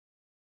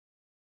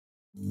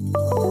So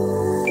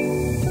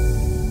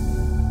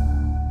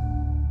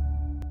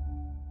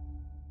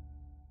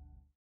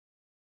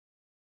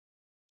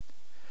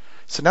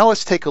now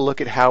let's take a look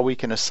at how we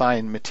can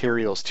assign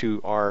materials to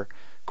our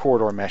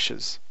corridor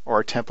meshes or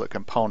our template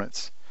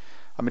components.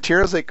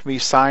 Materials that can be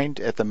assigned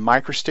at the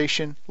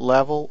microstation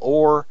level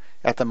or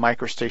at the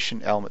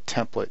microstation element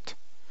template.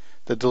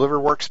 The delivered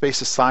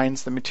workspace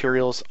assigns the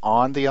materials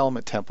on the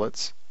element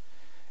templates,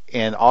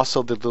 and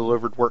also the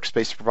delivered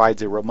workspace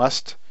provides a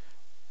robust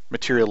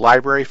material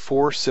library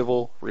for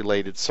civil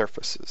related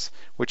surfaces,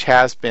 which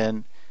has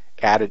been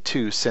added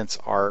to since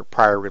our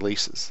prior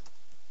releases.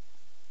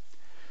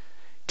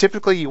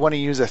 Typically you want to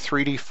use a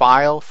 3D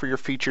file for your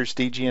features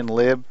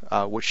DGN-lib,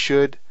 which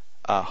should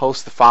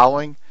host the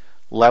following: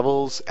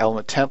 levels,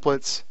 element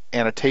templates,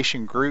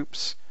 annotation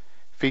groups,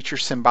 feature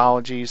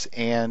symbologies,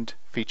 and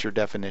feature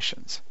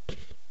definitions.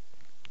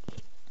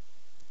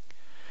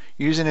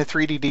 Using a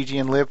 3D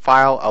DGN-lib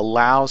file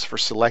allows for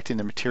selecting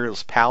the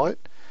materials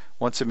palette.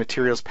 Once the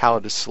materials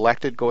palette is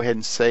selected, go ahead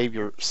and save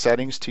your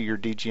settings to your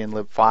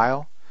DGN-lib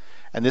file,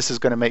 and this is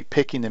going to make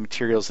picking the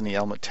materials in the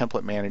element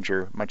template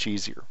manager much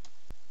easier.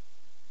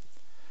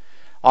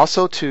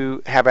 Also,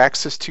 to have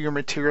access to your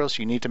materials,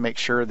 you need to make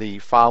sure the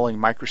following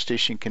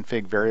microstation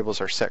config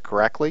variables are set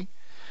correctly.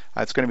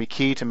 It's going to be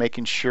key to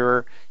making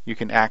sure you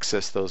can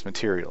access those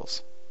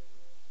materials.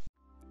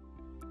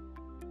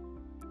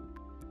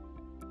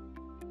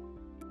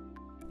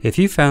 If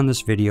you found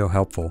this video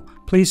helpful,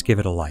 please give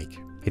it a like.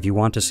 If you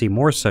want to see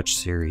more such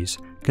series,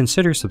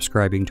 consider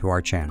subscribing to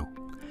our channel.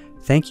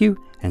 Thank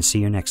you, and see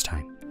you next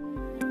time.